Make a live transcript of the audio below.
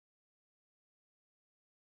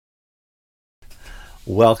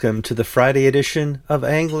Welcome to the Friday edition of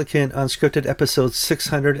Anglican Unscripted, episode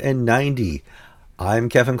 690. I'm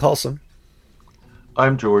Kevin Carlson.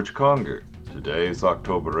 I'm George Conger. Today is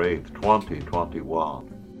October 8th,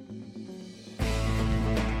 2021.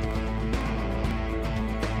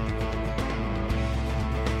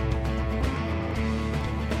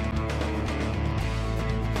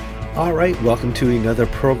 All right, welcome to another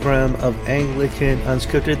program of Anglican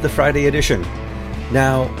Unscripted, the Friday edition.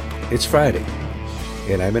 Now, it's Friday,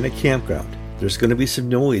 and I'm in a campground. There's going to be some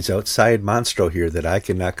noise outside Monstro here that I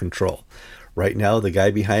cannot control. Right now, the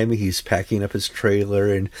guy behind me, he's packing up his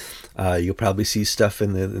trailer, and you'll probably see stuff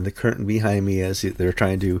in the curtain behind me as they're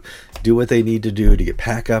trying to do what they need to do to get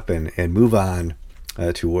pack up and move on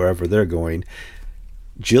to wherever they're going.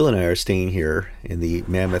 Jill and I are staying here in the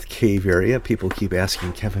Mammoth Cave area. People keep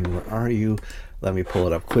asking, Kevin, where are you? Let me pull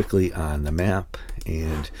it up quickly on the map.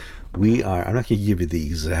 And we are, I'm not going to give you the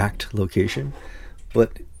exact location,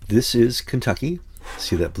 but this is Kentucky.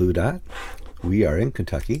 See that blue dot? We are in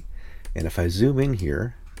Kentucky. And if I zoom in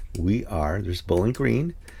here, there's Bowling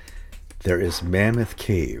Green. There is Mammoth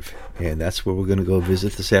Cave. And that's where we're going to go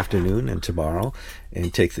visit this afternoon and tomorrow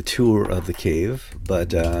and take the tour of the cave.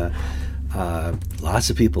 But lots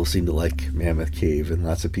of people seem to like Mammoth Cave, and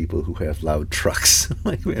lots of people who have loud trucks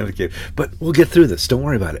like Mammoth Cave. But we'll get through this. Don't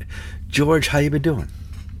worry about it. George, how you been doing?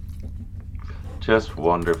 Just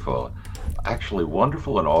wonderful. Actually,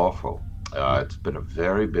 wonderful and awful. It's been a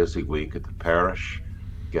very busy week at the parish,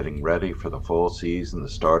 getting ready for the fall season, the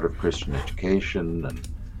start of Christian education,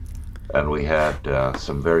 and we had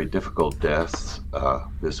some very difficult deaths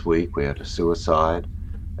this week. We had a suicide,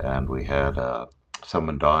 and we had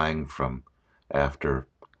someone dying from after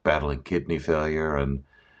battling kidney failure, and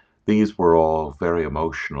these were all very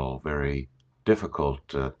emotional, very difficult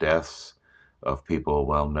deaths of people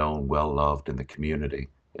well known, well loved in the community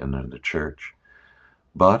and in the church.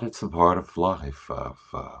 But it's a part of life, of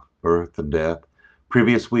birth and death.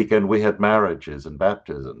 Previous weekend we had marriages and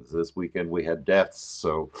baptisms. This weekend we had deaths.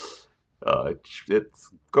 So it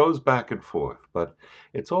goes back and forth, but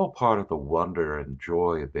it's all part of the wonder and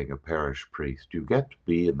joy of being a parish priest. You get to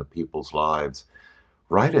be in the people's lives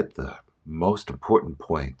right at the most important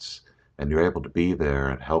points, and you're able to be there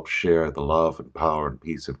and help share the love and power and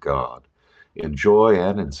peace of God in joy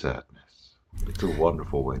and in sadness. It's a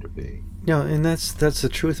wonderful way to be. And that's the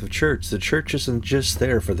truth of church. The church isn't just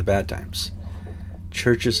there for the bad times.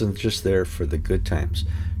 Church isn't just there for the good times.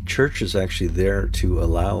 Church is actually there to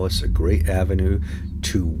allow us a great avenue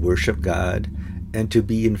to worship God and to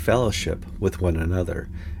be in fellowship with one another.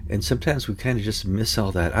 And sometimes we kind of just miss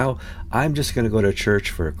all that out. I'm just going to go to church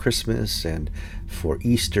for Christmas and for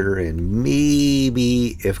Easter, and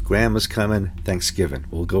maybe if Grandma's coming, Thanksgiving.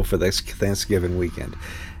 We'll go for this Thanksgiving weekend.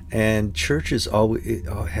 And church has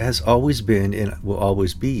always been and will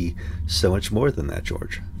always be so much more than that,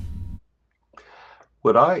 George.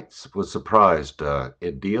 What I was surprised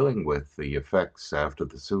in dealing with the effects after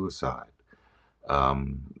the suicide,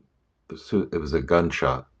 um, it was a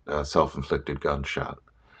gunshot, a self-inflicted gunshot.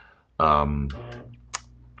 Um,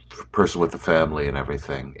 Person with a family and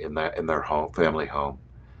everything in their home, family home.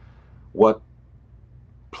 What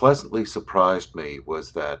pleasantly surprised me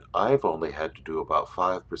was that I've only had to do about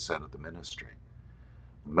 5% of the ministry.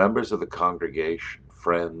 Members of the congregation,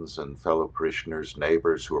 friends and fellow parishioners,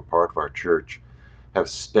 neighbors who are part of our church have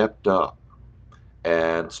stepped up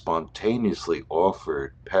and spontaneously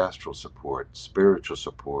offered pastoral support, spiritual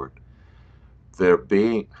support. They're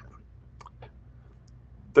being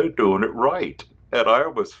they're doing it right. And I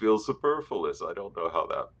almost feel superfluous. I don't know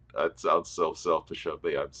how that sounds so selfish of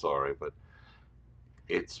me. I'm sorry, but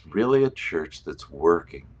it's really a church that's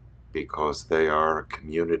working because they are a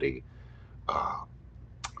community uh,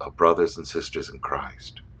 of brothers and sisters in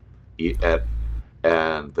Christ.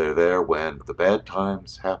 And they're there when the bad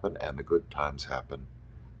times happen and the good times happen.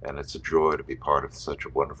 And it's a joy to be part of such a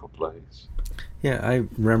wonderful place. Yeah, I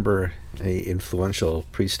remember a influential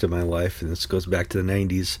priest in my life, and this goes back to the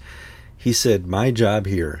 90s. He said, my job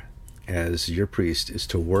here as your priest is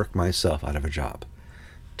to work myself out of a job,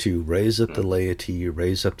 to raise up the Mm. laity,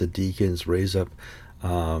 raise up the deacons, raise up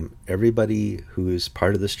everybody who is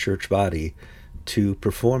part of this church body to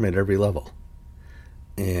perform at every level.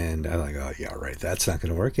 And I'm like, oh, yeah, right, that's not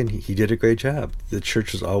going to work. And he did a great job. The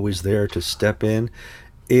church is always there to step in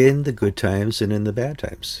the good times and in the bad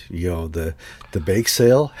times. The bake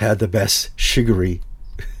sale had the best sugary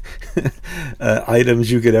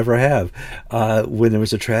items you could ever have. When there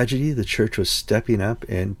was a tragedy, the church was stepping up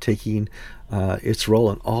and taking its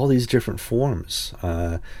role in all these different forms.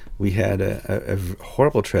 We had a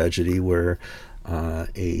horrible tragedy where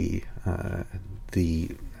the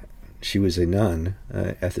she was a nun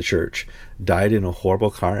at the church, died in a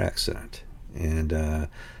horrible car accident and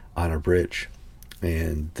on a bridge.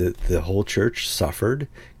 And the whole church suffered,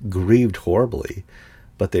 grieved horribly,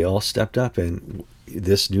 but they all stepped up. And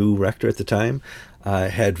this new rector at the time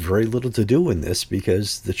had very little to do in this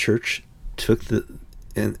because the church took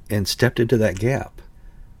and stepped into that gap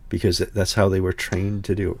because that's how they were trained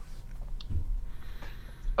to do.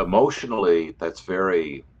 Emotionally, that's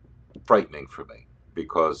very frightening for me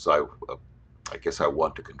because I guess I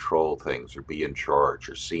want to control things or be in charge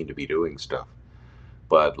or seem to be doing stuff.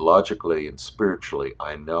 But logically and spiritually,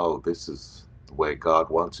 I know this is the way God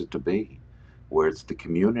wants it to be, where it's the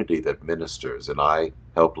community that ministers and I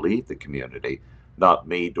help lead the community, not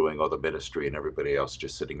me doing all the ministry and everybody else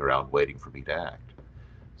just sitting around waiting for me to act.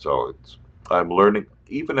 So I'm learning,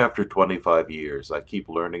 even after 25 years, I keep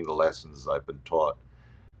learning the lessons I've been taught,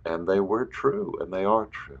 and they were true, and they are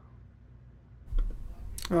true.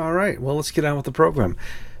 All right, well, let's get on with the program.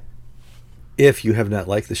 If you have not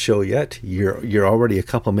liked the show yet, you're already a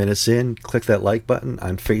couple minutes in. Click that like button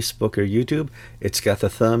on Facebook or YouTube. It's got the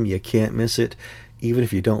thumb. You can't miss it. Even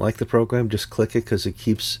if you don't like the program, just click it because it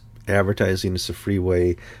keeps advertising. It's a free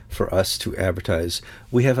way for us to advertise.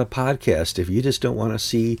 We have a podcast. If you just don't want to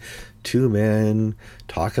see two men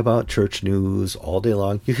talk about church news all day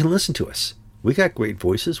long, you can listen to us. We got great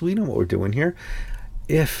voices. We know what we're doing here.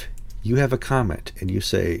 If you have a comment and you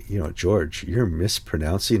say, George, you're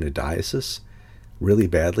mispronouncing a diocese really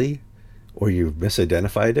badly, or you've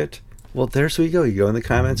misidentified it, well, there's where you go. You go in the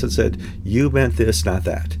comments and said, you meant this, not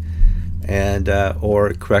that. And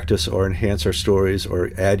or correct us or enhance our stories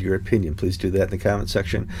or add your opinion. Please do that in the comment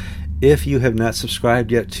section. If you have not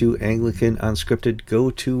subscribed yet to Anglican Unscripted,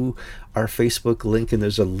 go to our Facebook link and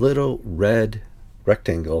there's a little red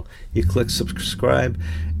rectangle. You click subscribe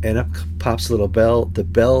and up pops a little bell. The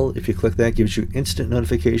bell, if you click that, gives you instant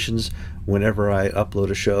notifications whenever I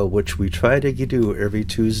upload a show, which we try to do every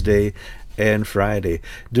Tuesday and Friday.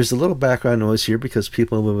 There's a little background noise here because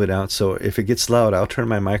people are moving out, so if it gets loud, I'll turn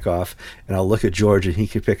my mic off and I'll look at George and he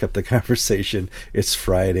can pick up the conversation. It's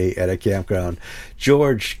Friday at a campground.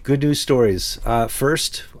 George, good news stories.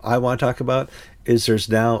 First, I want to talk about is there's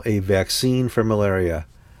now a vaccine for malaria.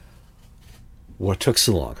 What took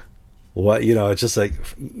so long? What, it's just like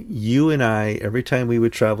you and I, every time we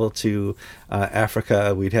would travel to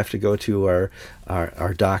Africa, we'd have to go to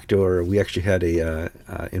our doctor. We actually had a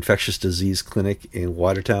infectious disease clinic in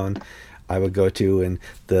Watertown I would go to, and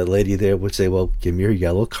the lady there would say, well, give me your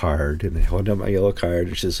yellow card. And I hold up my yellow card.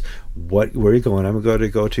 And she says, where are you going? I'm going to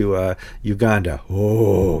go to Uganda.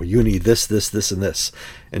 Oh, you need this, and this.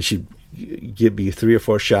 And she'd give me 3 or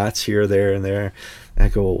 4 shots here, there, and there. And I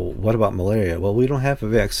go, well, what about malaria? Well, we don't have a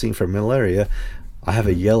vaccine for malaria. I have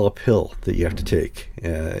a yellow pill that you have to take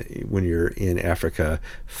when you're in Africa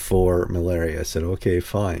for malaria. I said, okay,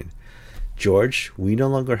 fine. George, we no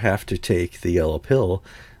longer have to take the yellow pill,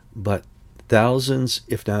 but thousands,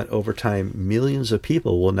 if not over time, millions of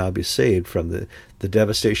people will now be saved from the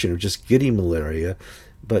devastation of just getting malaria.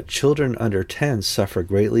 But children under 10 suffer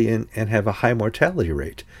greatly and have a high mortality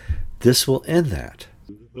rate. This will end that.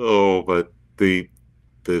 Oh, but the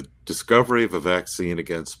discovery of a vaccine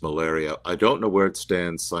against malaria, I don't know where it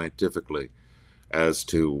stands scientifically as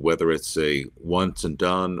to whether it's a once and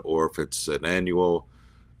done or if it's an annual.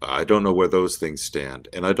 I don't know where those things stand.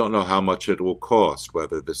 And I don't know how much it will cost,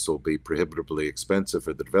 whether this will be prohibitively expensive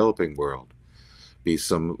for the developing world, be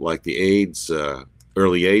some like the AIDS,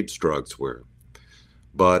 early AIDS drugs were.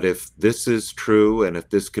 But if this is true and if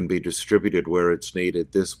this can be distributed where it's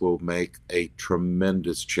needed, this will make a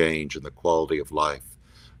tremendous change in the quality of life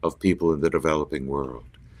of people in the developing world.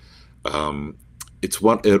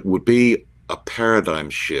 It would be a paradigm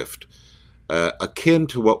shift, akin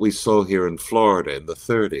to what we saw here in Florida in the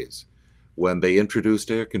 30s when they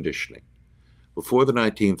introduced air conditioning. Before the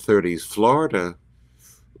 1930s, Florida,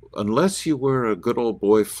 unless you were a good old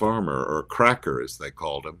boy farmer or a cracker, as they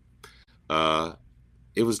called him,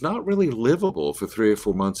 it was not really livable for 3 or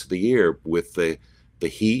 4 months of the year with the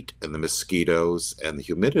heat and the mosquitoes and the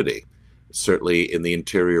humidity, certainly in the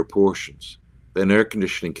interior portions. Then air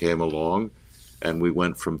conditioning came along, and we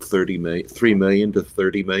went from 3 million to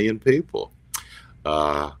 30 million people.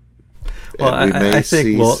 Well, I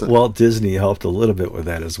think Walt Disney helped a little bit with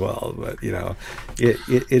that as well. But, it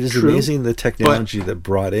is True. Amazing the technology that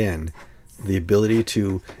brought in the ability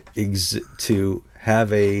to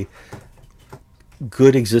have a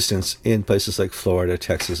good existence in places like Florida,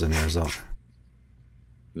 Texas, and Arizona.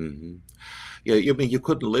 Mm-hmm. Yeah, you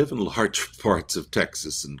couldn't live in large parts of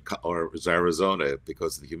Texas or Arizona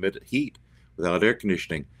because of the humid heat without air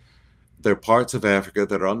conditioning. there are parts of Africa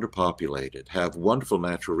that are underpopulated, have wonderful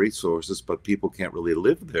natural resources, but people can't really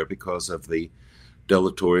live there because of the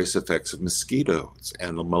deleterious effects of mosquitoes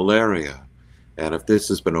and the malaria. And if this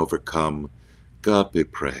has been overcome, God be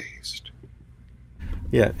praised.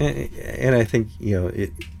 Yeah, and I think,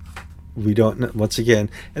 we don't, once again,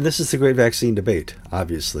 and this is the great vaccine debate,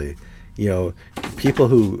 obviously. People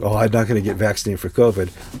who, I'm not going to get vaccinated for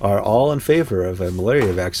COVID, are all in favor of a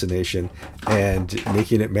malaria vaccination and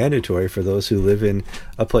making it mandatory for those who live in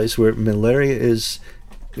a place where malaria is,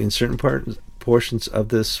 in certain portions of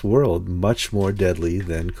this world, much more deadly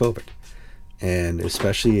than COVID, and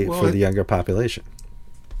especially for the younger population.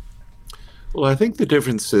 Well, I think the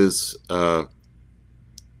difference is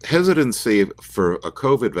hesitancy for a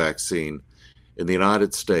COVID vaccine in the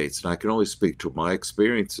United States, and I can only speak to my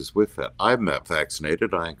experiences with that. I'm not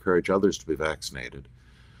vaccinated. I encourage others to be vaccinated.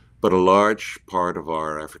 But a large part of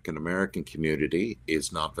our African American community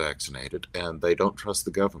is not vaccinated, and they don't trust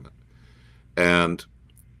the government. And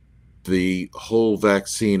the whole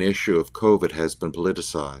vaccine issue of COVID has been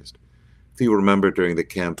politicized. If you remember, during the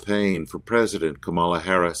campaign for president, Kamala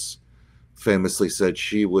Harris famously said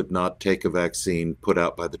she would not take a vaccine put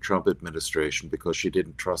out by the Trump administration because she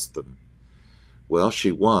didn't trust them. Well,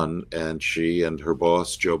 she won, and she and her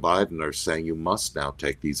boss, Joe Biden, are saying you must now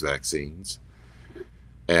take these vaccines.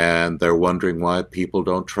 And they're wondering why people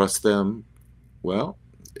don't trust them. Well,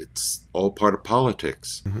 it's all part of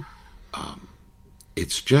politics. Mm-hmm.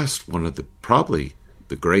 It's just one of probably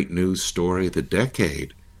the great news story of the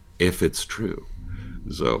decade, if it's true.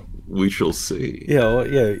 So we shall see.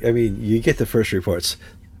 I mean, you get the first reports.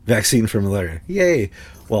 Vaccine for malaria. Yay.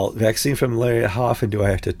 Well, vaccine for malaria, how often do I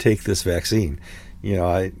have to take this vaccine?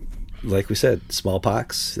 Like we said,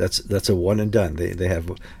 smallpox, that's a one and done. They have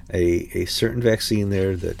a certain vaccine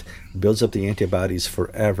there that builds up the antibodies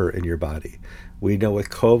forever in your body. We know with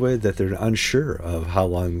COVID that they're unsure of how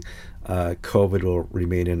long COVID will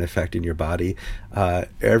remain in effect in your body.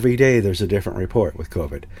 Every day there's a different report with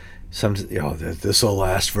COVID. This will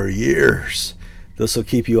last for years. This will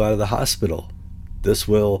keep you out of the hospital. This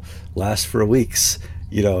will last for weeks.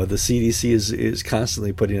 The CDC is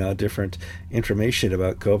constantly putting out different information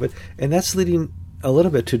about COVID, and that's leading a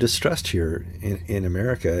little bit to distrust here in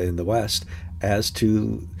America, in the West, as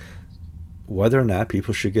to whether or not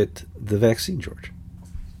people should get the vaccine, George.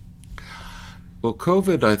 Well,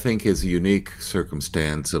 COVID, I think, is a unique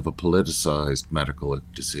circumstance of a politicized medical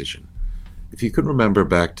decision. If you can remember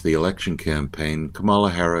back to the election campaign,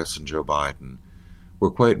 Kamala Harris and Joe Biden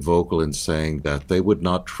were quite vocal in saying that they would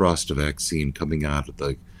not trust a vaccine coming out of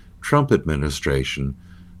the Trump administration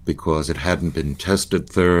because it hadn't been tested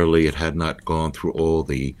thoroughly, it had not gone through all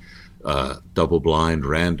the double-blind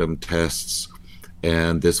random tests,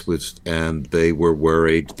 and they were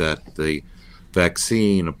worried that the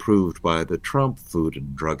vaccine approved by the Trump Food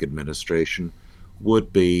and Drug Administration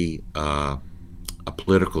would be a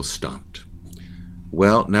political stunt.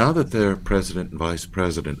 Well, now that they're president and vice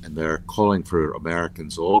president and they're calling for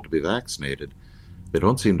Americans all to be vaccinated, they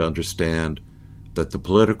don't seem to understand that the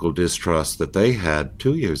political distrust that they had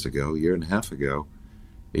 2 years ago, a year and a half ago,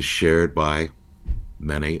 is shared by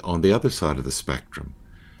many on the other side of the spectrum.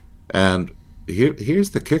 And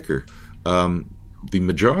here's the kicker. The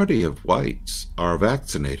majority of whites are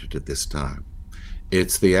vaccinated at this time.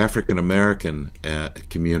 It's the African American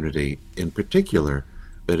community in particular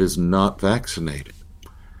that is not vaccinated.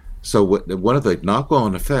 So one of the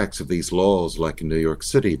knock-on effects of these laws, like in New York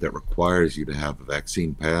City, that requires you to have a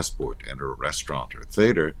vaccine passport to enter a restaurant or a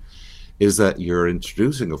theater, is that you're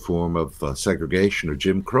introducing a form of segregation or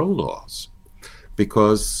Jim Crow laws,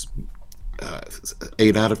 because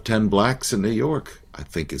 8 out of 10 blacks in New York, I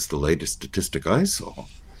think is the latest statistic I saw,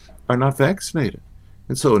 are not vaccinated.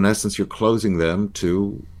 And so in essence, you're closing them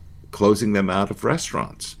out of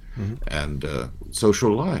restaurants and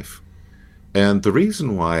social life. And the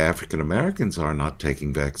reason why African Americans are not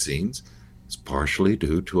taking vaccines is partially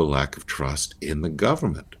due to a lack of trust in the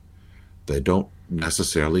government. They don't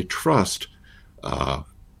necessarily trust the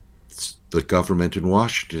government in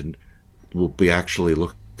Washington will be actually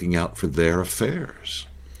looking out for their affairs.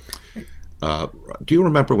 Do you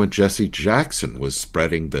remember when Jesse Jackson was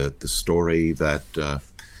spreading the story that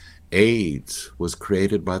AIDS was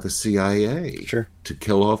created by the CIA to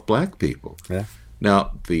kill off black people? Yeah.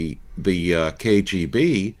 Now, the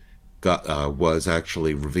KGB was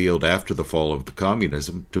actually revealed after the fall of the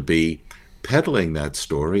communism to be peddling that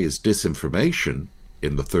story as disinformation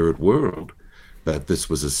in the third world, that this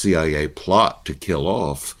was a CIA plot to kill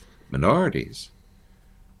off minorities.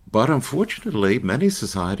 But unfortunately, many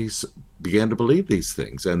societies began to believe these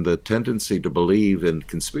things, and the tendency to believe in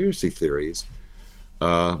conspiracy theories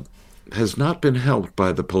has not been helped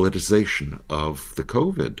by the politicization of the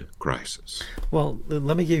COVID crisis. Well,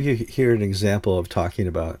 let me give you here an example of talking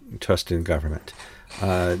about trust in government.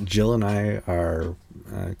 Jill and I are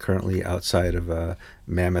currently outside of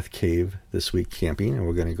Mammoth Cave this week camping, and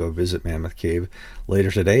we're going to go visit Mammoth Cave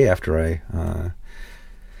later today after I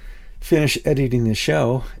finish editing the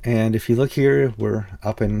show. And if you look here, we're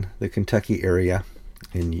up in the Kentucky area,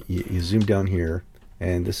 and you zoom down here,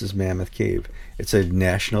 and this is Mammoth Cave. It's a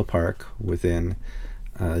national park within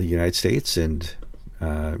the United States, and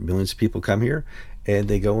millions of people come here, and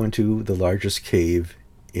they go into the largest cave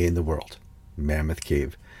in the world, Mammoth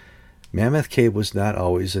Cave. Mammoth Cave was not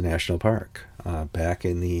always a national park. Back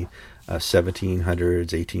in the 1700s,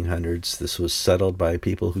 1800s, this was settled by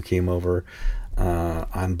people who came over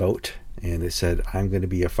on boat, and they said, I'm going to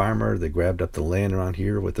be a farmer. They grabbed up the land around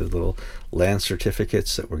here with the little land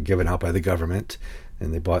certificates that were given out by the government,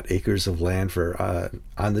 and they bought acres of land for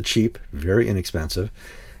on the cheap, very inexpensive,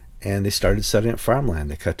 and they started setting up farmland.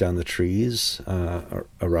 They cut down the trees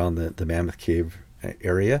around the Mammoth Cave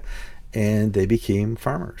area, and they became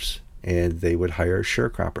farmers, and they would hire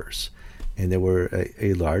sharecroppers. And there were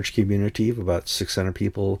a large community of about 600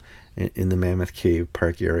 people in the Mammoth Cave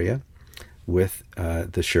Park area, with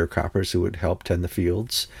the sharecroppers who would help tend the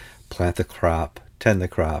fields, plant the crop, tend the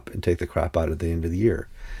crop, and take the crop out at the end of the year.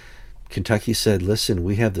 Kentucky said, listen,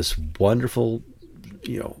 we have this wonderful,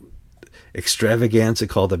 extravaganza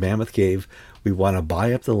called the Mammoth Cave. We want to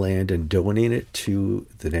buy up the land and donate it to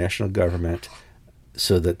the national government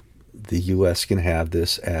so that the U.S. can have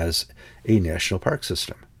this as a national park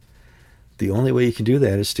system. The only way you can do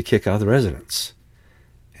that is to kick out the residents.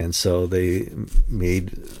 And so they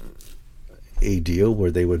made a deal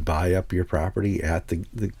where they would buy up your property at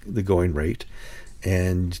the going rate,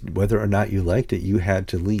 and whether or not you liked it, you had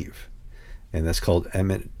to leave. And that's called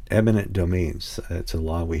eminent domains. It's a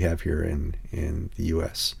law we have here in the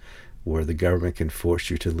U.S. where the government can force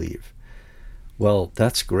you to leave. Well,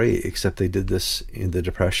 that's great, except they did this in the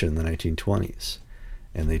Depression in the 1920s.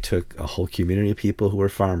 And they took a whole community of people who were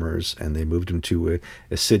farmers, and they moved them to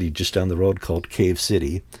a city just down the road called Cave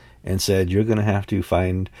City, and said, you're going to have to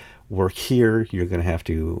find work here, you're going to have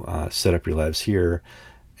to set up your lives here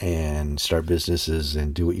and start businesses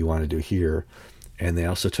and do what you want to do here. And they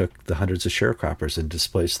also took the hundreds of sharecroppers and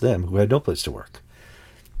displaced them who had no place to work.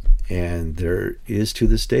 And there is, to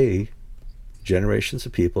this day, generations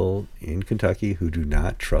of people in Kentucky who do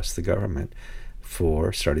not trust the government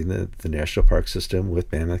for starting the national park system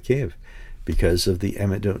with Mammoth Cave because of the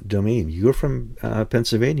eminent domain. You're from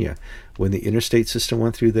Pennsylvania. When the interstate system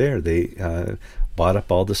went through there, they bought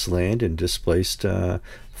up all this land and displaced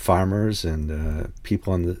farmers and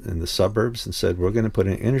people in the suburbs and said, we're going to put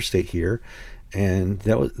an interstate here. And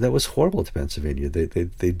that was horrible to Pennsylvania.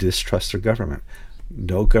 They distrust their government.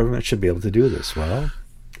 No government should be able to do this. Well,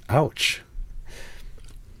 ouch.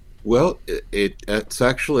 Well, it's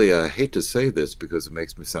actually, I hate to say this because it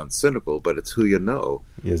makes me sound cynical, but it's who you know.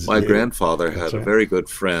 Yes, My grandfather had right. a very good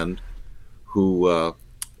friend who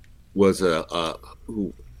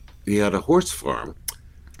he had a horse farm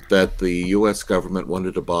that the U.S. government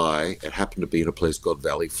wanted to buy. It happened to be in a place called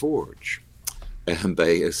Valley Forge. And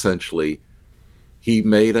he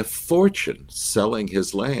made a fortune selling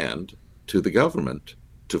his land to the government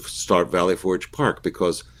to start Valley Forge Park,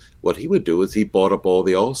 because what he would do is he bought up all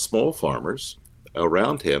the small farmers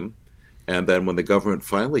around him, and then when the government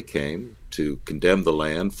finally came to condemn the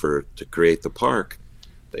land to create the park,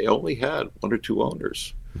 they only had one or two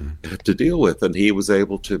owners to deal with, and he was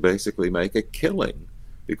able to basically make a killing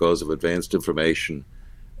because of advanced information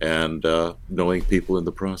and knowing people in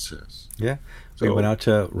the process. Yeah. So we went out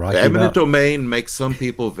to Rocky the eminent Mountain. domain makes some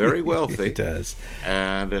people very wealthy. It does.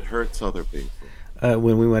 And it hurts other people.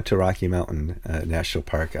 When we went to Rocky Mountain National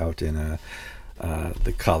Park out in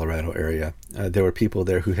the Colorado area, there were people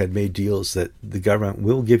there who had made deals that the government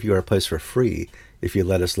will give you our place for free if you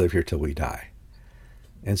let us live here till we die.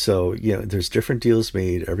 And so, there's different deals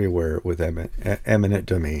made everywhere with eminent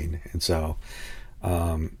domain. And so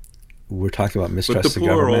we're talking about mistrust of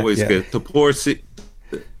government.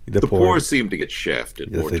 The poor seem to get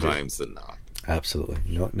shafted more times than not. Absolutely.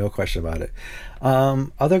 No question about it.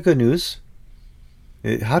 Other good news.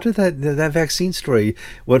 How did that vaccine story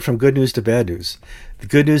went from good news to bad news? The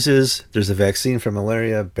good news is there's a vaccine for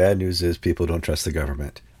malaria. Bad news is people don't trust the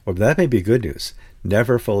government. Or that may be good news.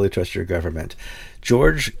 Never fully trust your government.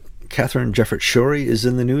 George Catherine Jefferts Schori is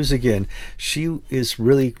in the news again. She is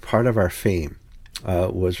really part of our fame.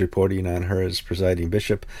 Was reporting on her as presiding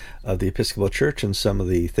bishop of the Episcopal Church and some of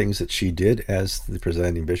the things that she did as the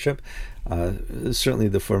presiding bishop. Certainly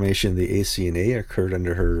the formation of the ACNA occurred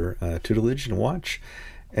under her tutelage and watch.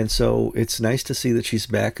 And so it's nice to see that she's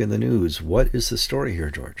back in the news. What is the story here,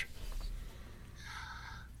 George?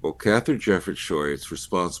 Well, Catherine Jefferts Schori is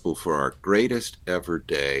responsible for our greatest ever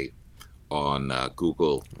day on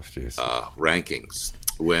Google rankings.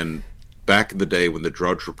 When back in the day when the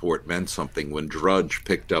Drudge Report meant something, when Drudge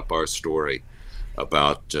picked up our story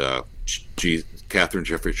about Catherine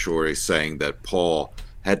Jefferts Schori saying that Paul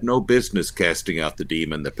had no business casting out the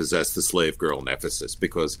demon that possessed the slave girl in Ephesus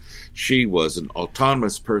because she was an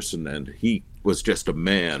autonomous person and he was just a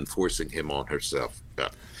man forcing him on herself.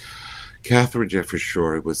 Catherine Jefferts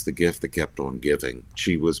Schori was the gift that kept on giving.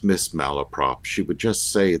 She was Miss Malaprop. She would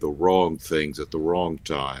just say the wrong things at the wrong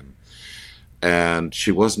time. And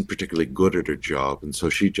she wasn't particularly good at her job, and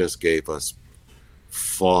so she just gave us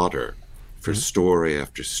fodder for story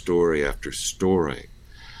after story after story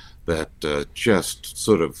that just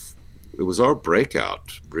sort of, it was our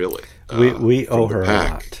breakout, really. We owe her a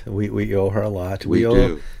lot. We owe her a lot. We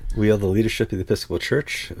owe the leadership of the Episcopal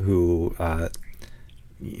Church, who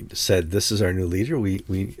said this is our new leader.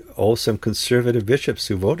 We owe some conservative bishops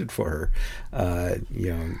who voted for her.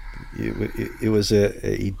 It was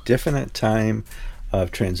a definite time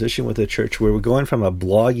of transition with the church, where we're going from a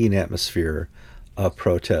blogging atmosphere of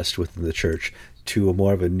protest within the church to a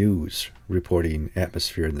more of a news reporting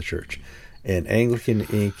atmosphere in the church. And Anglican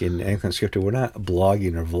Ink. and Anglican Scripture, we're not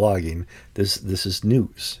blogging or vlogging. This is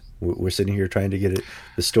news. We're sitting here trying to get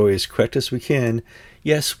the story as correct as we can.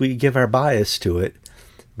 Yes, we give our bias to it,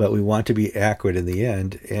 but we want to be accurate in the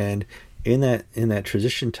end. And in that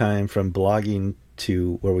transition time from blogging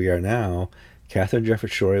to where we are now, Catherine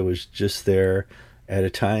Jefferts Schori was just there at a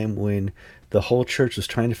time when the whole church was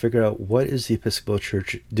trying to figure out, what is the Episcopal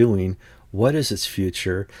Church doing? What is its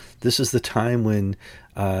future? This is the time when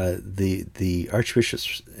the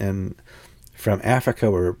archbishops from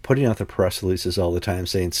Africa were putting out the press releases all the time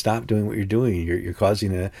saying, stop doing what you're doing. You're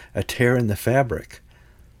causing a tear in the fabric.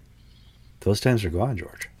 Those times are gone,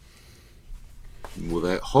 George.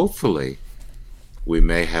 Well, hopefully we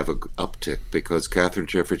may have an uptick, because Catherine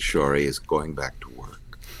Jefferts Schori is going back to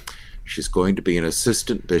work. She's going to be an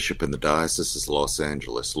assistant bishop in the Diocese of Los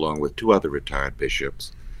Angeles, along with two other retired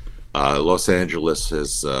bishops. Los Angeles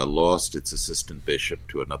has lost its assistant bishop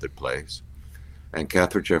to another place, and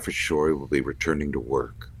Catherine Jefferts Schori will be returning to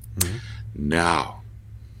work. Mm-hmm. Now,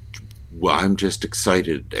 I'm just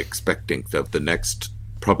excited, expecting that the next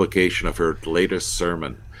publication of her latest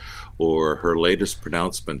sermon or her latest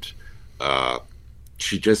pronouncement,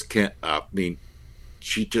 she just can't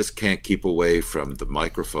keep away from the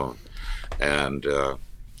microphone. And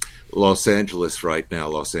Los Angeles right now,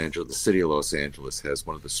 the city of Los Angeles has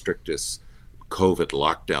one of the strictest COVID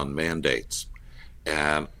lockdown mandates.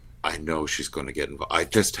 And I know she's going to get involved. I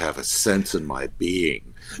just have a sense in my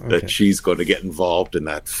being that she's going to get involved in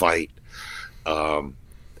that fight.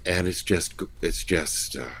 And it's just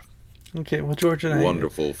okay. Well, George and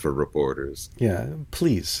wonderful for reporters. Yeah,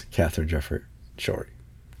 please, Catherine Jefferts Schori,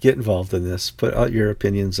 get involved in this. Put out your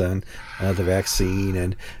opinions on the vaccine,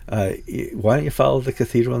 and why don't you follow the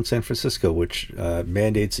cathedral in San Francisco, which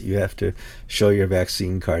mandates that you have to show your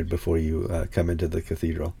vaccine card before you come into the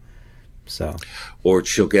cathedral. So, or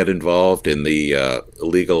she'll get involved in the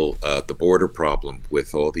illegal the border problem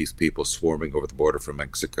with all these people swarming over the border from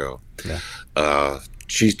Mexico. Yeah.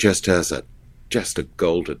 She just has a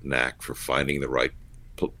golden knack for finding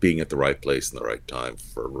being at the right place in the right time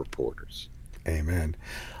for reporters. Amen.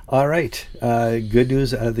 All right. Good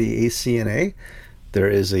news out of the ACNA. There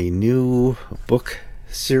is a new book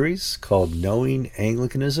series called Knowing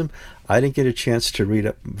Anglicanism. I didn't get a chance to read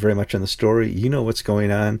up very much on the story. You know what's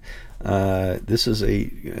going on. This is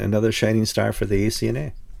another shining star for the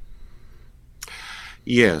ACNA.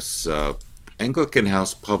 Yes. Anglican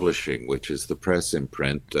House Publishing, which is the press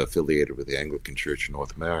imprint affiliated with the Anglican Church in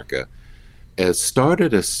North America, has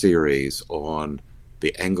started a series on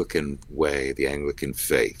the Anglican way, the Anglican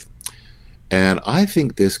faith. And I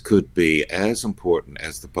think this could be as important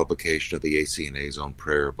as the publication of the ACNA's own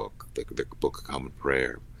prayer book, the Book of Common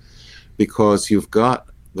Prayer. Because you've got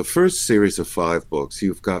the first series of 5 books,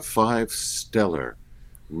 you've got 5 stellar,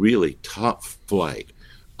 really top flight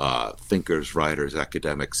thinkers, writers,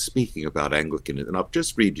 academics speaking about Anglicanism. And I'll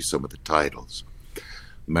just read you some of the titles.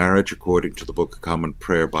 Marriage According to the Book of Common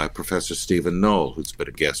Prayer by Professor Stephen Knoll, who's been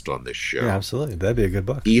a guest on this show. Yeah, absolutely. That'd be a good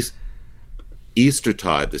book.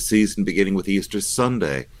 Eastertide, the season beginning with Easter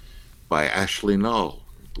Sunday by Ashley Null,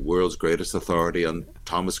 the world's greatest authority on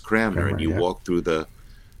Thomas Cranmer. And you walk through the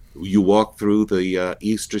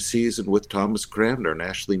Easter season with Thomas Cranmer and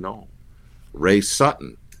Ashley Null. Ray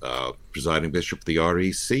Sutton, presiding bishop of the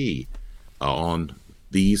REC, on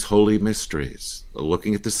these holy mysteries,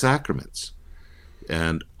 looking at the sacraments.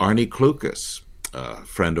 And Arnie Klukas, a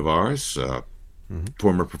friend of ours,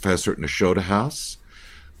 former professor at Nashotah House,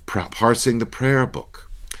 parsing the prayer book.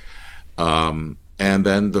 And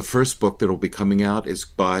then the first book that will be coming out is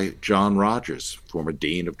by John Rogers, former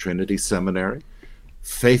dean of Trinity Seminary,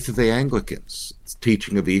 Faith of the Anglicans,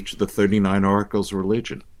 teaching of each of the 39 articles of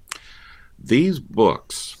religion. These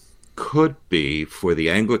books could be, for the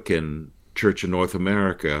Anglican Church in North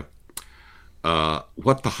America,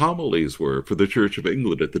 what the homilies were for the Church of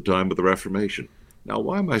England at the time of the Reformation. Now,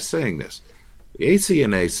 why am I saying this? The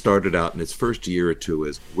ACNA started out in its first year or two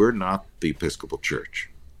as, we're not the Episcopal Church.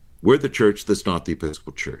 We're the church that's not the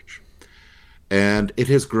Episcopal Church. And it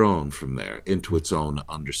has grown from there into its own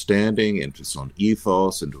understanding, into its own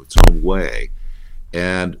ethos, into its own way.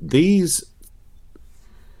 And these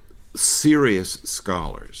serious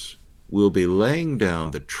scholars will be laying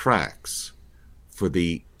down the tracks for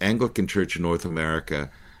the Anglican Church in North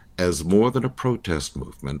America as more than a protest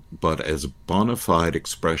movement, but as a bona fide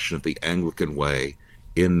expression of the Anglican way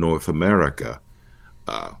in North America.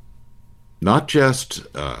 Not just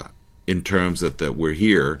in terms that we're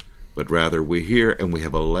here, but rather we're here and we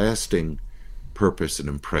have a lasting purpose and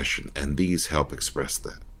impression, and these help express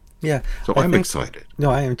that. Yeah. So I'm excited.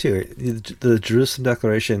 No, I am too. The Jerusalem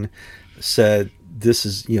Declaration said, this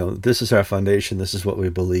is our foundation, this is what we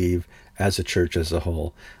believe as a church as a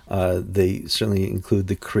whole. They certainly include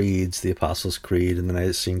the creeds, the Apostles' Creed and the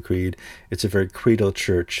Nicene Creed. It's a very creedal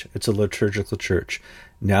church. It's a liturgical church.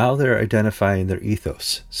 Now they're identifying their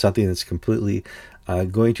ethos, something that's completely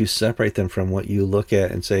going to separate them from what you look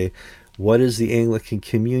at and say, what is the Anglican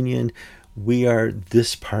Communion? We are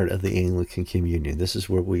this part of the Anglican Communion. This is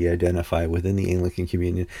where we identify within the Anglican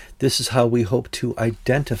Communion. This is how we hope to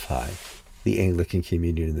identify the Anglican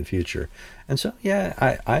Communion in the future. And so,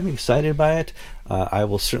 yeah, I'm excited by it. I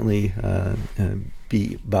will certainly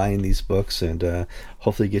be buying these books and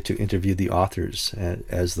hopefully get to interview the authors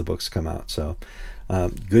as the books come out. So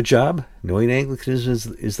good job. Knowing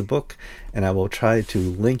Anglicanism is the book, and I will try to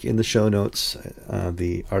link in the show notes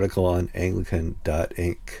the article on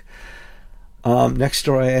Anglican.inc. Next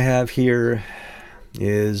story I have here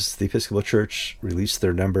is the Episcopal Church released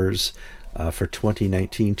their numbers for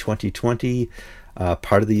 2019-2020.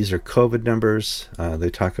 Part of these are COVID numbers. They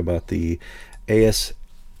talk about the ASA,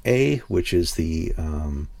 which is the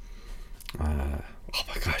oh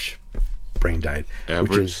my gosh, brain died.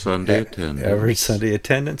 Average Sunday attendance. Average Sunday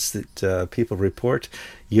attendance that people report.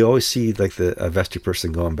 You always see like a vestry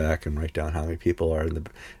person going back and write down how many people are in the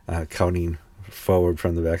counting forward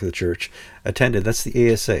from the back of the church attended. That's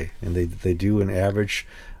the ASA, and they do an average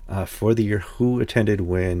for the year who attended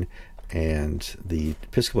when. And the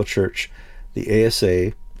Episcopal Church, the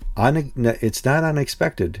ASA, it's not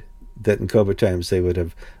unexpected that in COVID times they would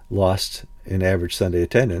have lost an average Sunday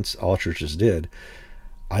attendance. All churches did.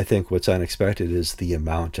 I think what's unexpected is the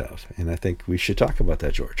amount of, and I think we should talk about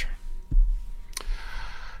that, George.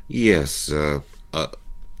 Yes.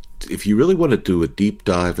 If you really want to do a deep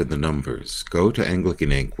dive in the numbers, go to Anglican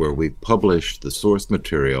Inc., where we published the source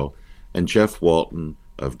material, and Jeff Walton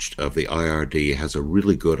of the IRD has a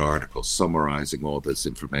really good article summarizing all this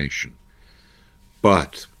information.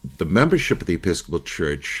 But the membership of the Episcopal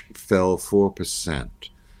Church fell 4%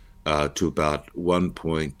 to about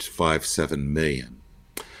 1.57 million.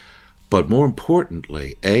 But more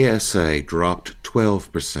importantly, ASA dropped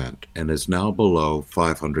 12% and is now below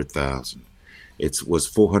 500,000. It was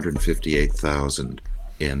 458,000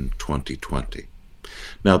 in 2020.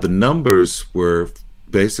 Now, the numbers were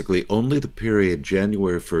basically only the period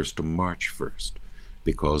January 1st to March 1st,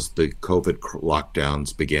 because the COVID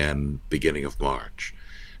lockdowns began beginning of March.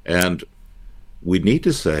 And we need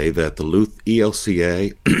to say that the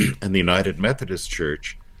ELCA and the United Methodist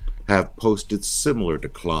Church have posted similar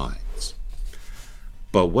declines.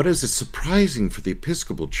 But what is surprising for the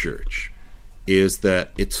Episcopal Church is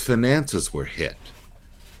that its finances were hit.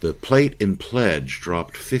 The plate in pledge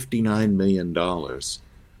dropped $59 million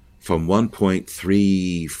from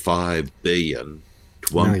 1.35 billion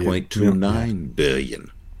to 1.29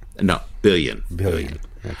 billion. No, billion.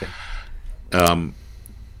 Okay. And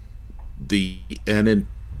in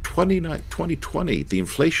 2020, the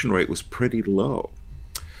inflation rate was pretty low.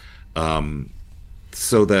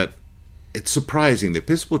 So that it's surprising. The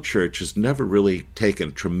Episcopal Church has never really taken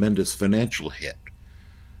a tremendous financial hit.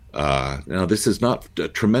 Now, this is not a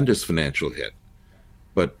tremendous financial hit,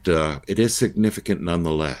 but it is significant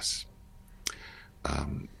nonetheless.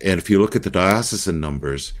 And if you look at the diocesan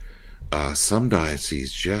numbers, some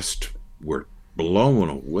dioceses just were blown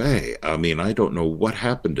away. I mean, I don't know what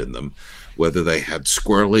happened in them, whether they had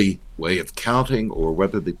squirrely way of counting or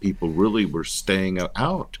whether the people really were staying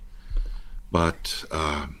out. but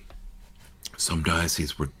some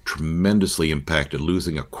dioceses were tremendously impacted,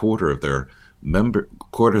 losing a quarter of their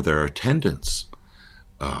attendance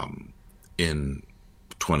in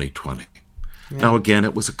 2020. Yeah. Now, again,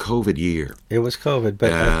 it was a COVID year. It was COVID,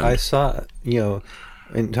 but I saw,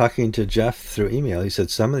 in talking to Jeff through email, he said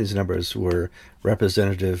some of these numbers were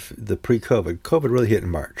representative the pre-COVID. COVID really hit in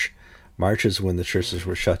March. March is when the churches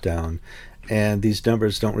were shut down, and these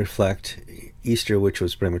numbers don't reflect Easter, which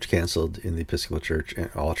was pretty much canceled in the Episcopal Church and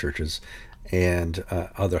all churches, and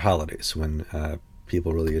other holidays when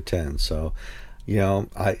people really attend. So,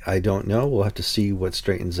 I don't know. We'll have to see what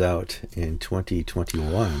straightens out in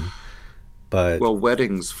 2021. But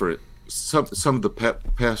weddings for some of the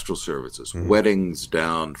pastoral services, weddings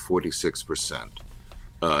down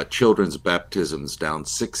 46%, children's baptisms down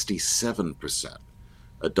 67%,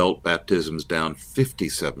 adult baptisms down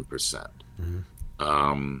 57%.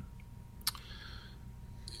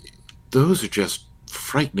 Those are just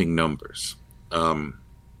frightening numbers.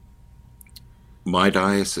 My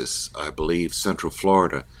diocese, I believe, Central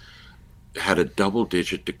Florida, had a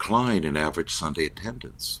double-digit decline in average Sunday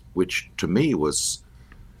attendance, which to me was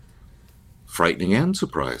frightening and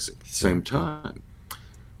surprising at the same time.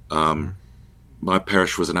 My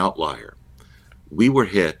parish was an outlier. We were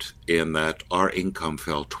hit in that our income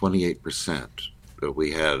fell 28%.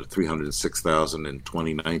 We had $306,000 in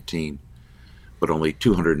 2019, but only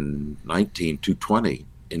 $220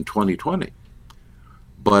 in 2020.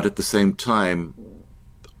 But at the same time,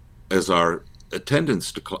 as our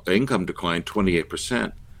income declined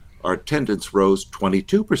 28%, our attendance rose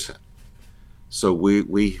 22%. So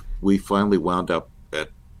we finally wound up at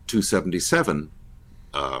 277,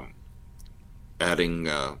 adding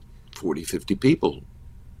 40, 50 people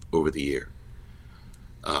over the year.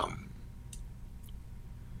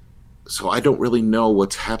 So I don't really know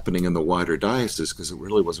what's happening in the wider diocese because it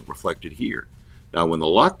really wasn't reflected here. Now, when the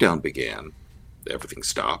lockdown began, everything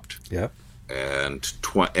stopped. Yep. And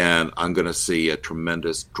I'm going to see a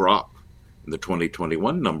tremendous drop in the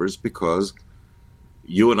 2021 numbers because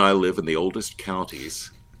you and I live in the oldest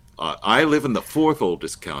counties. I live in the fourth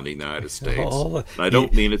oldest county in the United States. And I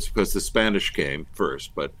don't mean it's because the Spanish came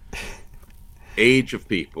first, but age of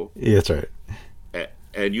people. Yeah, that's right.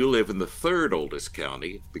 And you live in the third oldest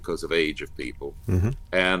county because of age of people.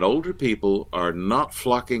 And older people are not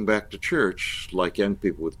flocking back to church like young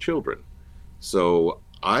people with children. So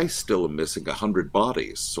I still am missing 100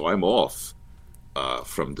 bodies, so I'm off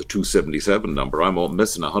from the 277 number. I'm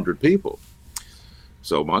missing 100 people.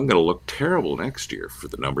 So I'm going to look terrible next year for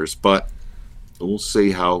the numbers, but we'll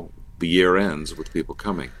see how the year ends with people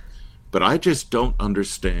coming. But I just don't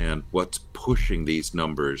understand what's pushing these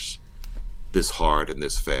numbers this hard and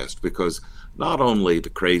this fast, because not only the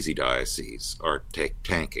crazy dioceses are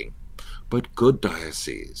tanking, but good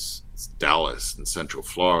dioceses, Dallas and Central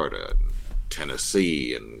Florida and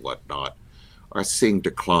Tennessee and whatnot, are seeing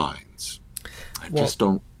declines. I just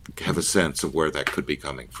don't have a sense of where that could be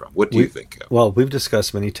coming from. What do you think, Kevin? Well, we've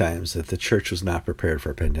discussed many times that the church was not prepared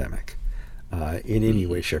for a pandemic in any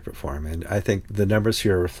way, shape, or form. And I think the numbers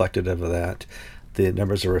here are reflective of that. The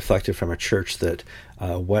numbers are reflected from a church that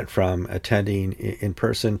went from attending in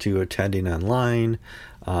person to attending online,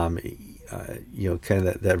 kind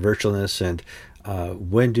of that virtualness. And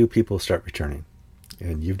when do people start returning?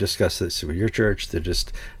 And you've discussed this with your church. They're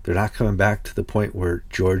not coming back to the point where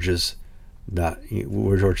George is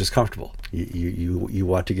comfortable. You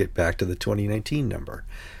want to get back to the 2019 number,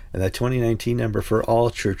 and that 2019 number for all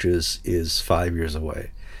churches is 5 years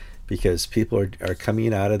away, because people are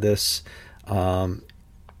coming out of this in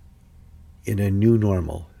a new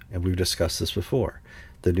normal. And we've discussed this before.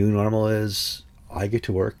 The new normal is I get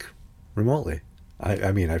to work remotely.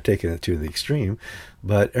 I mean, I've taken it to the extreme,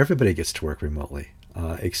 but everybody gets to work remotely.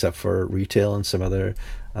 Except for retail and some other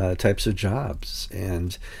types of jobs.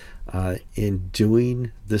 And in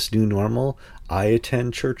doing this new normal, I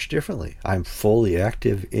attend church differently. I'm fully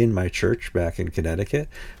active in my church back in Connecticut,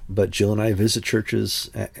 but Jill and I visit churches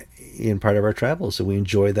in part of our travels, and we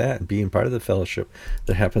enjoy that and being part of the fellowship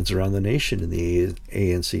that happens around the nation in the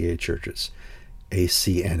ANCA churches.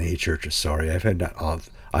 ACNA churches, sorry. I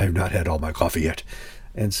have not had all my coffee yet.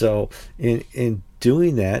 And so in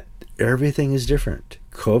doing that, everything is different.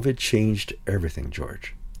 COVID changed everything,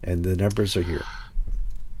 George, and the numbers are here.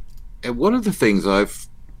 And one of the things I've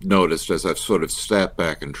noticed as I've sort of sat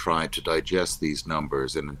back and tried to digest these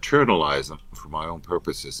numbers and internalize them for my own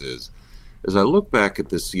purposes is, as I look back at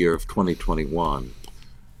this year of 2021,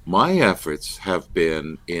 my efforts have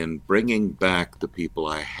been in bringing back the people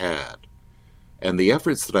I had. And the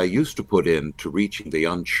efforts that I used to put into reaching the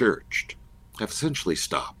unchurched have essentially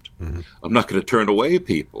stopped. I'm not going to turn away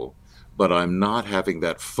people, but I'm not having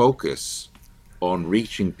that focus on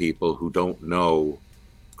reaching people who don't know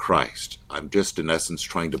Christ. I'm just, in essence,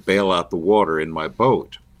 trying to bail out the water in my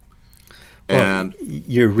boat. Well, and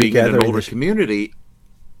you're being in an regathering older community,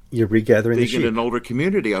 you're regathering the being sheep. in an older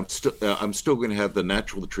community, I'm still going to have the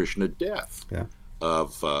natural attrition of death. Yeah.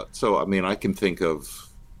 So, I mean, I can think of,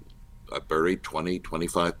 I buried 20,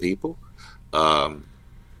 25 people.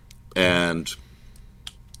 And,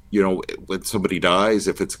 you know, when somebody dies,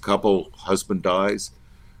 if it's a couple, husband dies,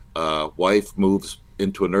 wife moves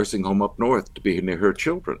into a nursing home up north to be near her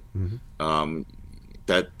children. Mm-hmm.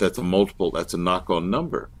 That's a knock-on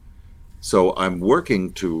number. So I'm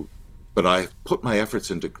working to, but I put my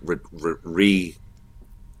efforts into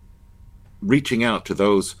reaching out to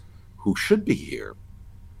those who should be here,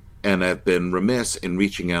 and have been remiss in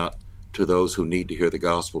reaching out to those who need to hear the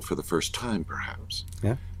gospel for the first time, perhaps.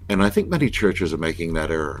 Yeah. And I think many churches are making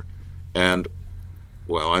that error. And,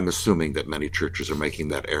 well, I'm assuming that many churches are making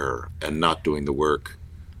that error and not doing the work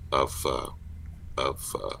of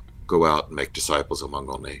go out and make disciples among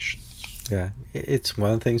all nations. Yeah, it's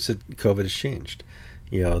one of the things that COVID has changed,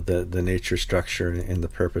 you know, the nature, structure, and the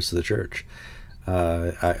purpose of the church.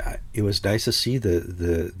 It was nice to see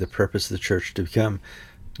the purpose of the church to become,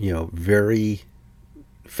 you know, very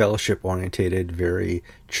fellowship orientated, very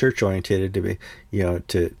church orientated, to be, you know,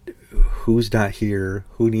 to who's not here,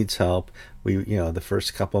 who needs help. We, you know, the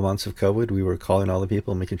first couple of months of COVID, we were calling all the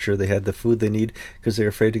people, making sure they had the food they need because they were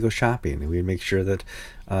afraid to go shopping. And we'd make sure that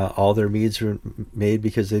all their needs were made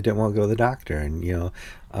because they didn't want to go to the doctor. And, you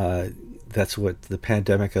know, that's what the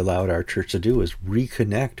pandemic allowed our church to do, is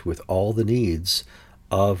reconnect with all the needs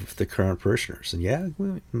of the current parishioners. And yeah,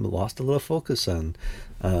 we lost a little focus on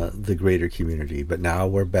the greater community, but now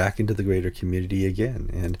we're back into the greater community again.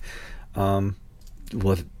 And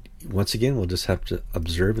once again, we'll just have to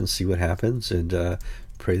observe and see what happens, and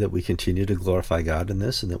pray that we continue to glorify God in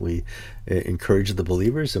this, and that we encourage the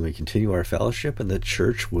believers, and we continue our fellowship, and the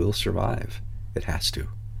church will survive. It has to.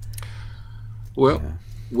 Well,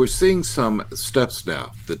 we're seeing some steps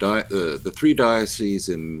now. The three dioceses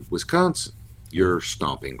in Wisconsin, your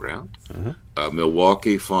stomping ground,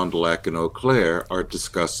 Milwaukee, Fond du Lac, and Eau Claire, are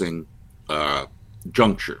discussing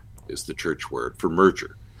juncture, is the church word for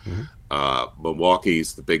merger.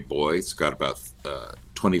 Milwaukee's the big boy. It's got about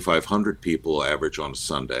 2,500 people average on a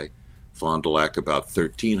Sunday. Fond du Lac about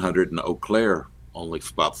 1,300, and Eau Claire only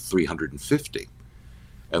about 350.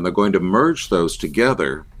 And they're going to merge those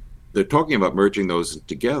together. They're talking about merging those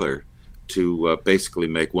together to basically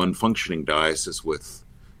make one functioning diocese with,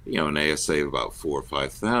 you know, an ASA of about 4,000 or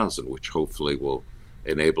 5,000, which hopefully will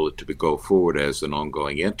enable it to go forward as an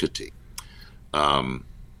ongoing entity.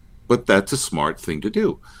 But that's a smart thing to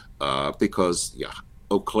do. Because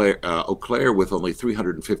Eau Claire with only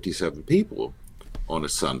 357 people on a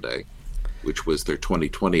Sunday, which was their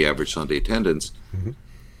 2020 average Sunday attendance.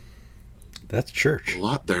 That's church. A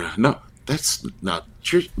lot there. No, that's not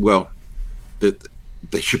church. Well,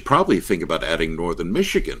 they should probably think about adding Northern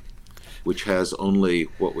Michigan, which has only,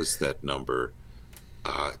 what was that number?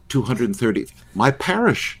 230. My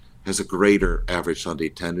parish has a greater average Sunday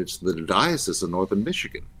attendance than the diocese of Northern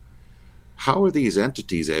Michigan. How are these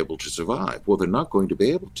entities able to survive? Well, they're not going to be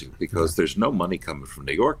able to, because there's no money coming from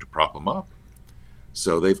New York to prop them up.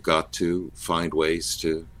 So they've got to find ways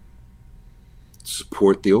to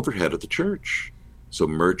support the overhead of the church. So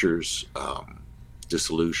mergers,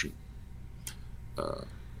 dissolution. It's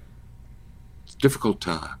a difficult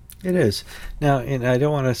time. It is. Now, and I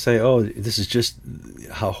don't want to say, oh, this is just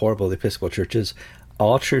how horrible the Episcopal Church is.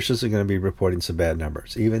 All churches are going to be reporting some bad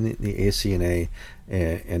numbers. Even the ACNA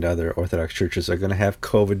and other Orthodox churches are going to have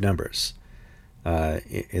COVID numbers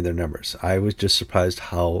in their numbers. I was just surprised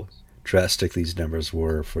how drastic these numbers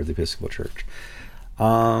were for the Episcopal Church.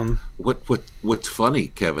 What's funny,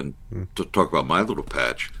 Kevin, to talk about my little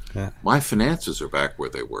patch, my finances are back where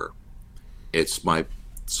they were.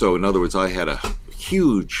 So in other words, I had a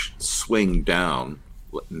huge swing down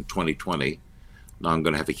in 2020. Now I'm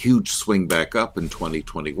going to have a huge swing back up in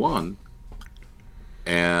 2021,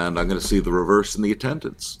 and I'm going to see the reverse in the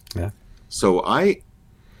attendance. So I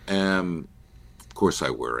am, of course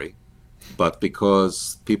I worry, but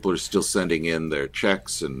because people are still sending in their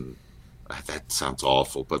checks, and that sounds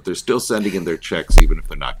awful, but they're still sending in their checks even if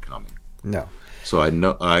they're not coming. No. So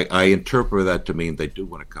I interpret that to mean they do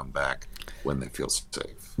want to come back when they feel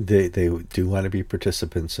safe. They do want to be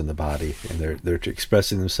participants in the body, and they're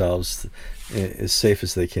expressing themselves as safe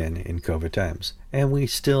as they can in COVID times. And we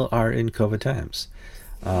still are in COVID times.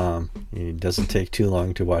 It doesn't take too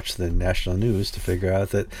long to watch the national news to figure out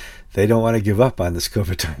that they don't want to give up on this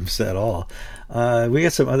COVID times at all. We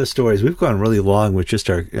got some other stories. We've gone really long with just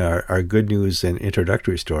our good news and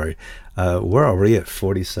introductory story. We're already at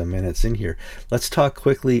 40-some minutes in here. Let's talk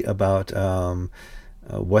quickly about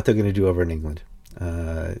what they're going to do over in England.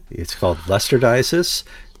 It's called Leicester Diocese.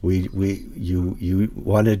 You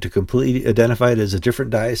wanted to completely identify it as a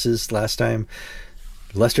different diocese last time.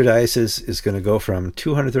 Leicester Diocese is going to go from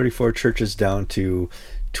 234 churches down to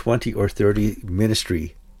 20 or 30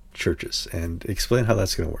 ministry churches. And explain how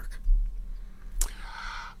that's going to work.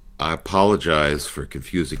 I apologize for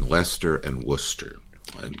confusing Leicester and Worcester.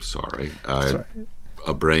 I'm sorry.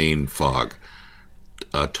 A brain fog.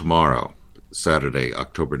 Tomorrow, Saturday,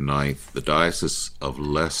 October 9th, the Diocese of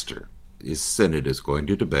Leicester, his synod is going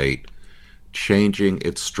to debate changing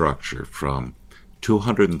its structure from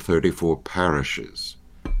 234 parishes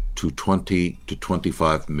to 20 to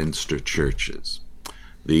 25 minster churches.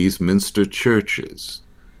 These minster churches,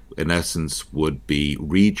 in essence, would be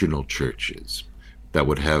regional churches that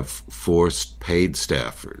would have forced paid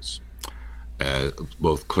staffers,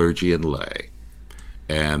 both clergy and lay.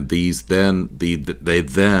 And these they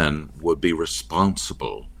then would be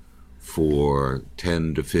responsible for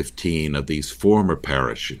 10 to 15 of these former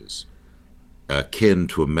parishes, akin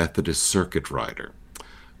to a Methodist circuit rider.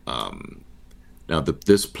 Now,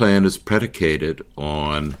 this plan is predicated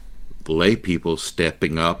on lay people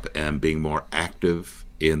stepping up and being more active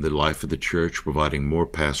in the life of the church, providing more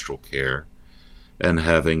pastoral care, and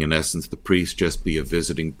having, in essence, the priest just be a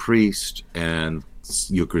visiting priest and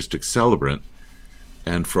Eucharistic celebrant,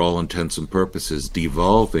 and for all intents and purposes,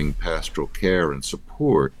 devolving pastoral care and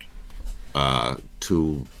support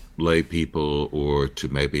to lay people or to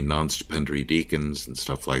maybe non-stipendiary deacons and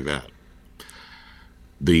stuff like that.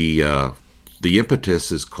 The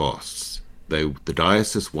impetus is costs. The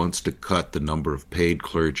diocese wants to cut the number of paid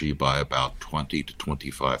clergy by about 20 to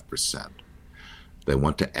 25%. They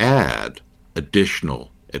want to add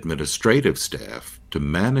additional administrative staff to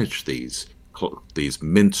manage these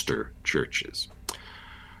minster churches.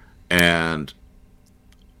 And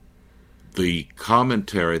the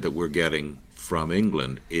commentary that we're getting from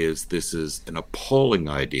England is this is an appalling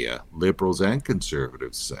idea, liberals and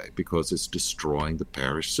conservatives say, because it's destroying the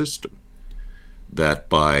parish system. That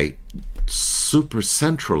by super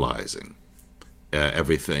centralizing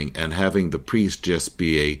everything and having the priest just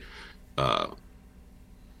be a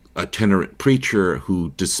itinerant preacher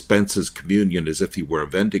who dispenses communion as if he were a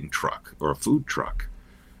vending truck or a food truck,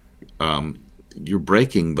 you're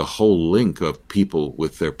breaking the whole link of people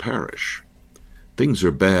with their parish. Things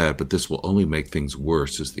are bad, but this will only make things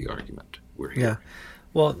worse, is the argument we're hearing. Yeah.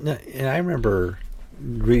 Well, and I remember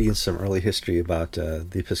reading some early history about the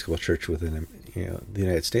Episcopal Church within the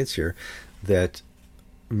United States here, that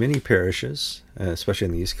many parishes, especially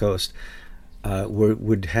on the East Coast,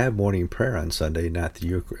 would have morning prayer on Sunday, not the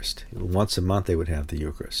Eucharist. Once a month they would have the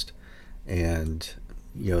Eucharist. And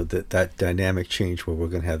that dynamic change where we're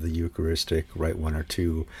going to have the Eucharistic, right, one or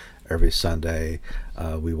two every Sunday.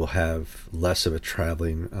 We will have less of a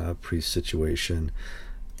traveling priest situation.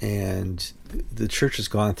 And the church has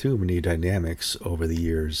gone through many dynamics over the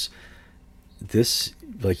years. This,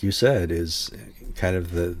 like you said, is kind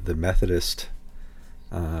of the Methodist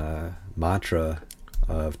mantra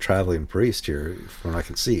of traveling priest here, from what I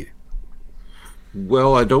can see.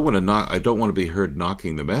 Well, I don't want to be heard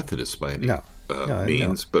knocking the Methodists by any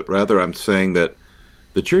means, but rather I'm saying that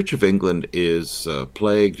the Church of England is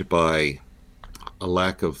plagued by a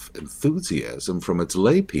lack of enthusiasm from its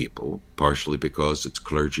lay people, partially because its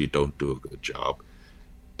clergy don't do a good job,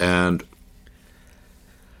 and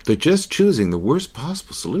they're just choosing the worst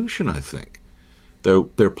possible solution, I think.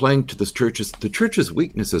 They're playing to this church's. The church's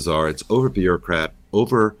weaknesses are it's over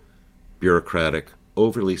bureaucratic,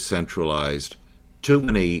 overly centralized, too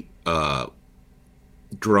many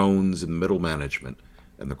drones in middle management,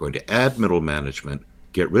 and they're going to add middle management,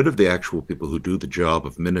 get rid of the actual people who do the job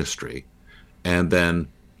of ministry, and then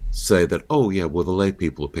say that, the lay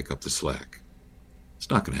people will pick up the slack. It's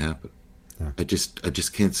not going to happen. Yeah. I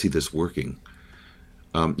just can't see this working.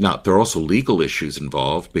 Now, there are also legal issues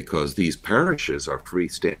involved because these parishes are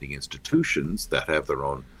freestanding institutions that have their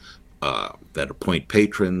own, that appoint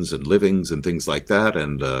patrons and livings and things like that,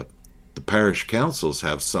 and the parish councils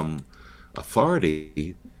have some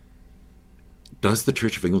authority. Does the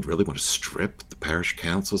Church of England really want to strip the parish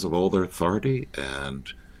councils of all their authority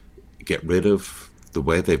and get rid of the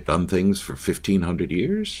way they've done things for 1,500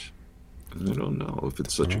 years? I don't know if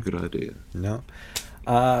it's such a good idea. No.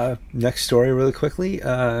 Next story really quickly.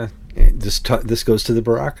 This goes to the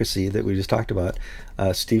bureaucracy that we just talked about.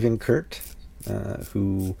 Stephen Kurt,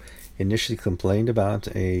 who initially complained about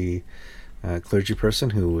a clergy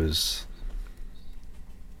person who was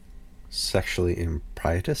sexually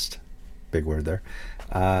impietist, big word there,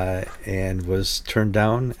 and was turned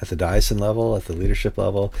down at the diocesan level, at the leadership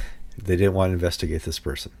level. They didn't want to investigate this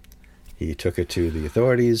person. He took it to the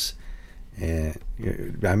authorities, and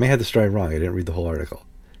I may have the story wrong. I didn't read the whole article.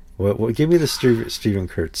 Give me the Stephen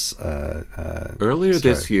Kurtz. Earlier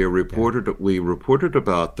this year, we reported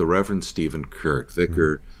about the Reverend Stephen Kurt,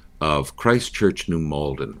 vicar of Christ Church, New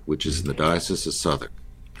Malden, which is in the Diocese of Southwark.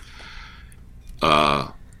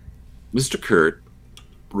 Mr. Kurt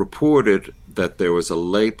reported that there was a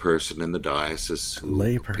layperson in the diocese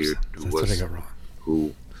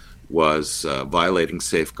who was violating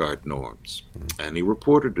safeguard norms. And he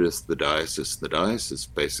reported this to the diocese. The diocese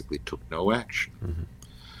basically took no action.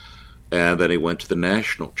 And then he went to the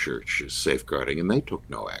national church safeguarding, and they took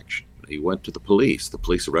no action. He went to the police. The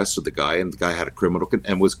police arrested the guy, and the guy had a criminal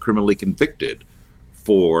and was criminally convicted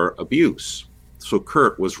for abuse. So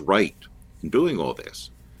Kurt was right in doing all this.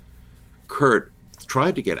 Kurt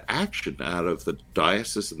tried to get action out of the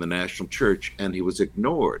diocese and the national church, and he was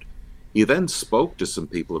ignored. He then spoke to some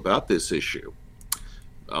people about this issue,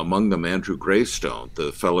 among them Andrew Greystone,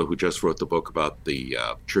 the fellow who just wrote the book about the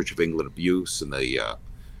Church of England abuse and the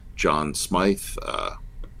John Smythe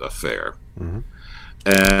affair.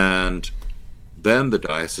 And then the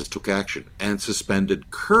diocese took action and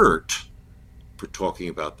suspended Kurt for talking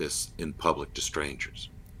about this in public to strangers.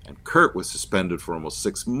 And Kurt was suspended for almost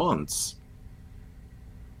 6 months.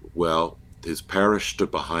 Well, his parish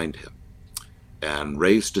stood behind him and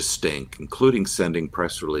raised a stink, including sending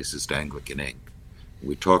press releases to Anglican Ink.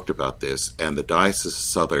 We talked about this, and the Diocese of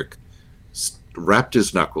Southwark rapped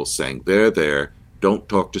his knuckles, saying, there, don't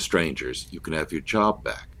talk to strangers. You can have your job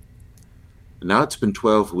back. And now it's been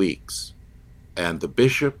 12 weeks, and the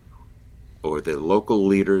bishop or the local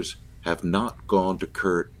leaders have not gone to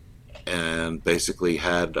Kurt and basically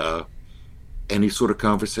had any sort of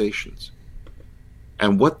conversations.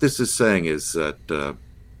 And what this is saying is that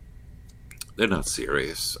they're not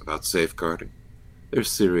serious about safeguarding. They're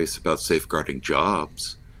serious about safeguarding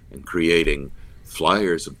jobs and creating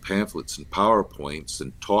flyers and pamphlets and PowerPoints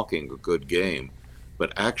and talking a good game.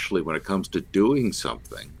 But actually, when it comes to doing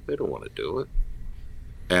something, they don't want to do it.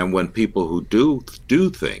 And when people who do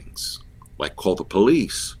things, like call the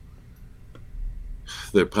police,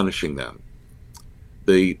 they're punishing them.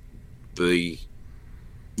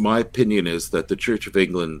 My opinion is that the Church of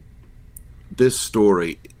England, this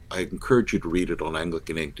story, I encourage you to read it on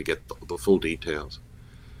Anglican Ink to get the full details.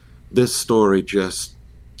 This story just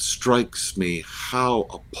strikes me how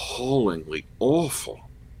appallingly awful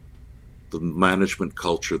the management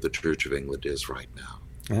culture of the Church of England is right now.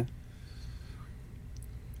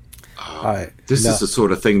 This is the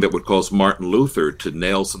sort of thing that would cause Martin Luther to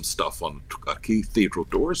nail some stuff on a cathedral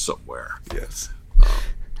door somewhere. Yes.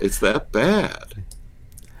 It's that bad.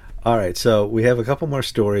 All right, so we have a couple more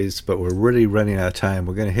stories, but we're really running out of time.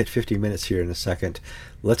 We're going to hit 50 minutes here in a second.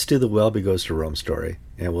 Let's do the Welby Goes to Rome story,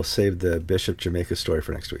 and we'll save the Bishop Jamaica story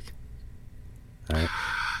for next week. All right.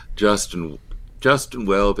 Justin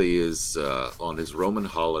Welby is on his Roman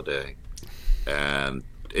holiday, and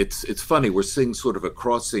it's funny. We're seeing sort of a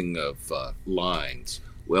crossing of lines.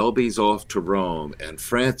 Welby's off to Rome, and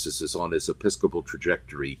Francis is on his episcopal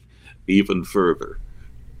trajectory even further.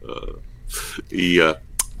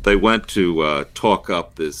 They went to talk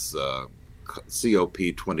up this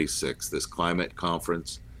COP26, this climate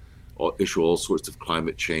conference, issue all sorts of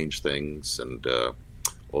climate change things, and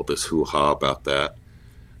all this hoo-ha about that.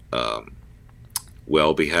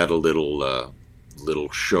 Welby had a little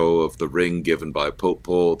show of the ring given by Pope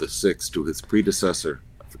Paul VI to his predecessor.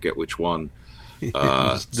 I forget which one.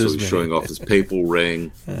 So he's showing off his papal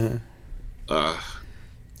ring.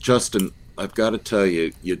 Justin, I've got to tell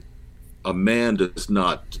you, a man does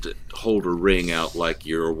not hold a ring out like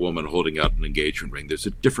you're a woman holding out an engagement ring. There's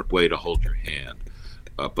a different way to hold your hand.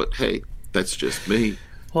 But hey, that's just me.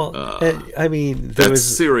 Well, I mean, that's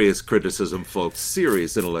serious criticism, folks.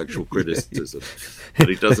 Serious intellectual criticism. But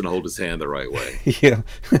he doesn't hold his hand the right way. Yeah,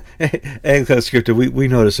 and Scripted, we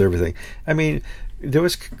notice everything. I mean, there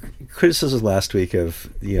was criticism last week of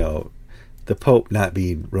the Pope not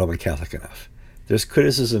being Roman Catholic enough. There's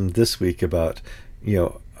criticism this week about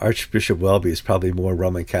Archbishop Welby is probably more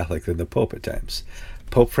Roman Catholic than the Pope at times.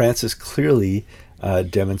 Pope Francis clearly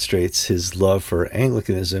demonstrates his love for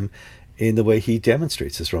Anglicanism in the way he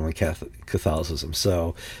demonstrates his Roman Catholicism.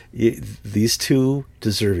 So these two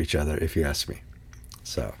deserve each other, if you ask me.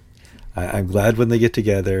 So I'm glad when they get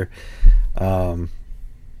together. Their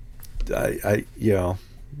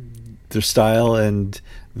style and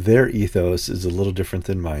their ethos is a little different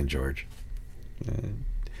than mine, George.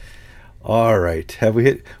 All right. Have we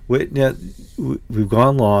hit? Now, we've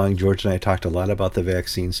gone long. George and I talked a lot about the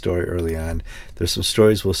vaccine story early on. There's some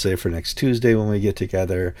stories we'll save for next Tuesday when we get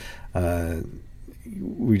together.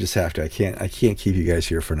 We just have to. I can't keep you guys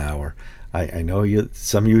here for an hour. I know you.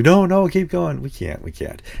 Some of you. No, keep going. We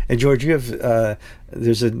can't. And George, you have.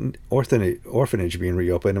 There's an orphanage being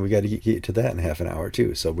reopened, and we got to get to that in half an hour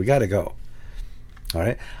too. So we got to go. All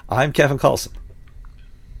right. I'm Kevin Carlson.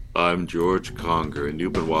 I'm George Conger, and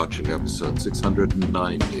you've been watching episode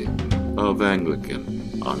 690 of Anglican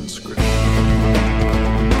Unscripted.